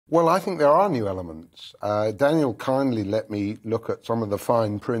Well, I think there are new elements. Daniel kindly let me look at some of the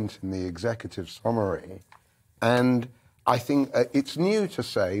fine print in the executive summary, and I think it's new to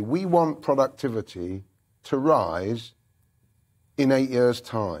say we want productivity to rise in 8 years'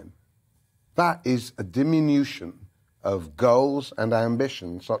 time. That is a diminution of goals and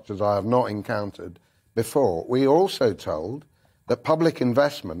ambitions such as I have not encountered before. We are also told that public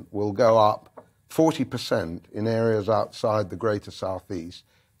investment will go up 40% in areas outside the Greater South East.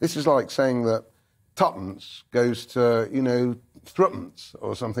 This is like saying that tuppence goes to, threepence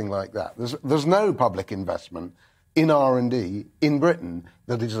or something like that. There's no public investment in R&D in Britain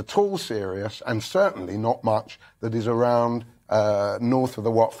that is at all serious, and certainly not much that is around north of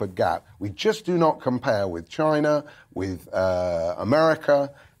the Watford Gap. We just do not compare with China, with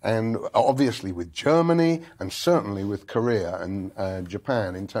America, and obviously with Germany, and certainly with Korea and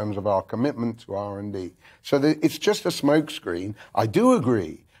Japan in terms of our commitment to R&D. So it's just a smokescreen. I do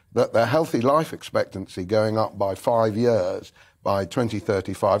agree that the healthy life expectancy going up by 5 years by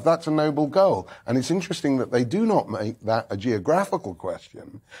 2035, that's a noble goal. And it's interesting that they do not make that a geographical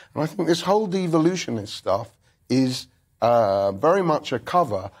question. And I think this whole devolutionist stuff is very much a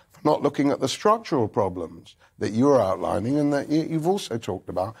cover for not looking at the structural problems that you're outlining and that you've also talked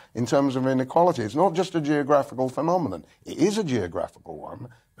about in terms of inequality. It's not just a geographical phenomenon. It is a geographical one,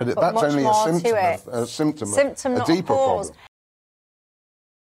 but that's only a symptom of a deeper problem.